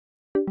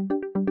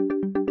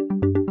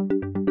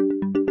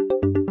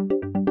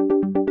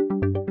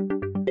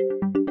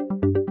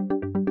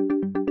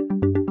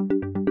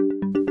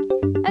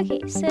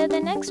Okay, so the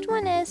next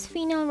one is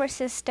phenol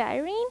versus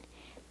styrene.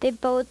 They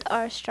both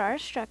are star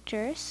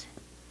structures.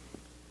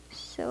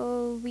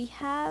 So we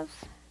have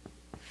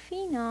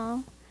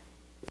phenol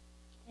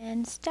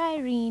and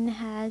styrene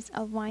has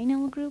a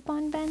vinyl group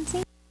on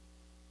benzene,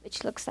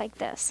 which looks like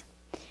this.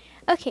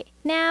 Okay,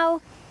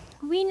 now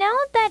we know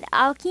that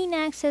alkene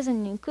acts as a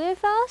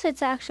nucleophile, so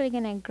it's actually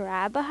going to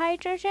grab a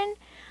hydrogen.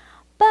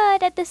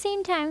 But at the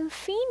same time,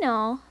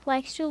 phenol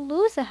likes to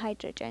lose a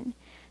hydrogen.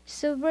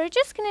 So we're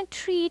just going to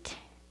treat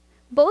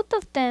both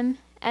of them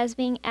as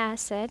being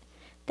acid.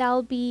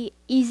 That'll be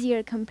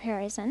easier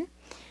comparison.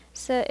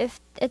 So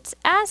if it's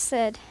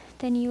acid,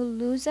 then you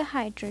lose a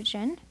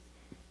hydrogen.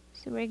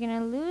 So we're going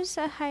to lose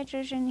a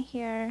hydrogen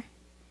here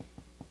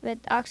with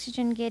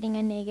oxygen getting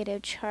a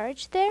negative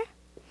charge there.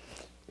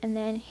 And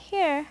then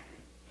here,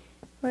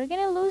 we're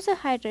going to lose a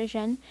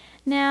hydrogen.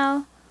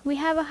 Now, we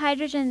have a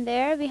hydrogen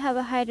there, we have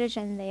a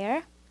hydrogen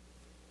there.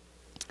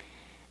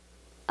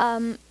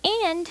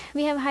 And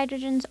we have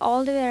hydrogens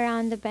all the way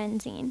around the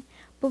benzene.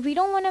 But we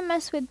don't want to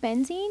mess with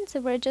benzene, so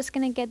we're just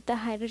going to get the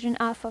hydrogen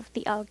off of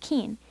the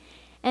alkene.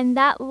 And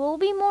that will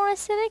be more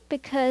acidic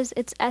because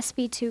it's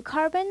sp2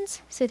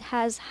 carbons, so it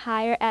has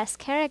higher S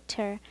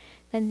character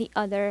than the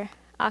other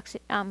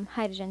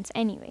hydrogens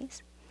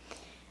anyways.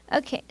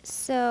 Okay,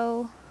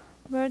 so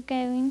we're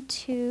going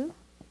to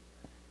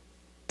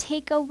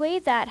take away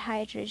that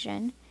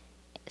hydrogen,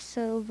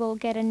 so we'll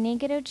get a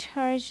negative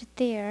charge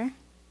there,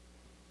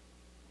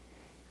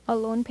 a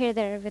lone pair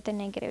there with a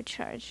negative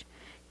charge.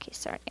 Okay,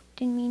 sorry, I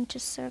didn't mean to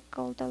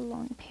circle the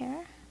lone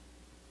pair.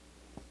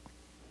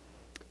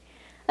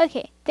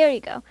 Okay, there you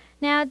go.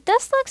 Now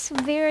this looks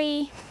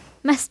very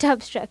messed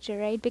up structure,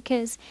 right?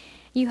 Because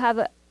you have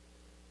a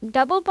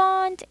double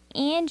bond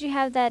and you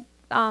have that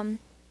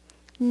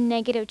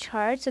negative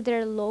charge, so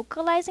they're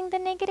localizing the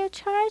negative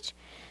charge.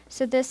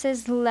 So this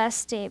is less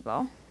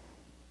stable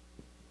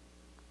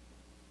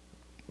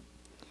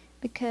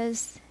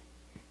because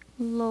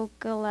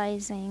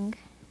localizing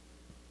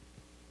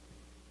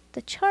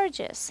the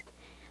charges.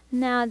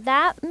 Now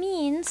that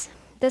means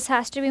this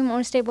has to be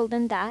more stable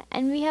than that,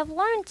 and we have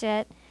learned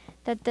it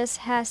that this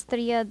has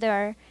 3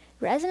 other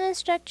resonance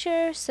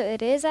structures, so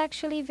it is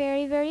actually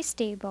very, very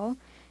stable.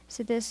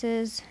 So this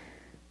is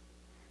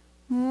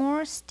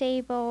more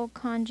stable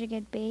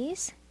conjugate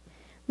base,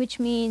 which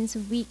means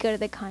weaker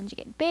the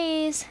conjugate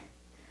base,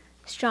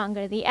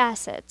 stronger the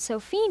acid. So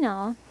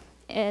phenol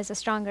is a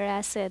stronger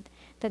acid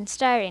than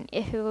styrene.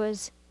 If it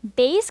was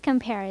base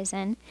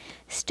comparison,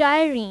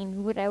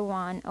 styrene would have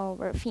won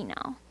over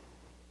phenol.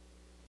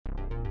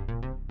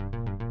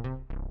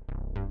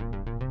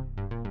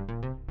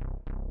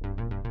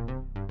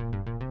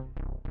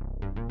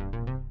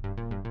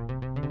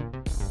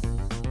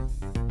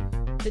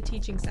 The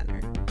Teaching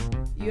Center,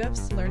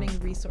 UF's Learning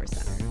Resource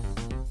Center.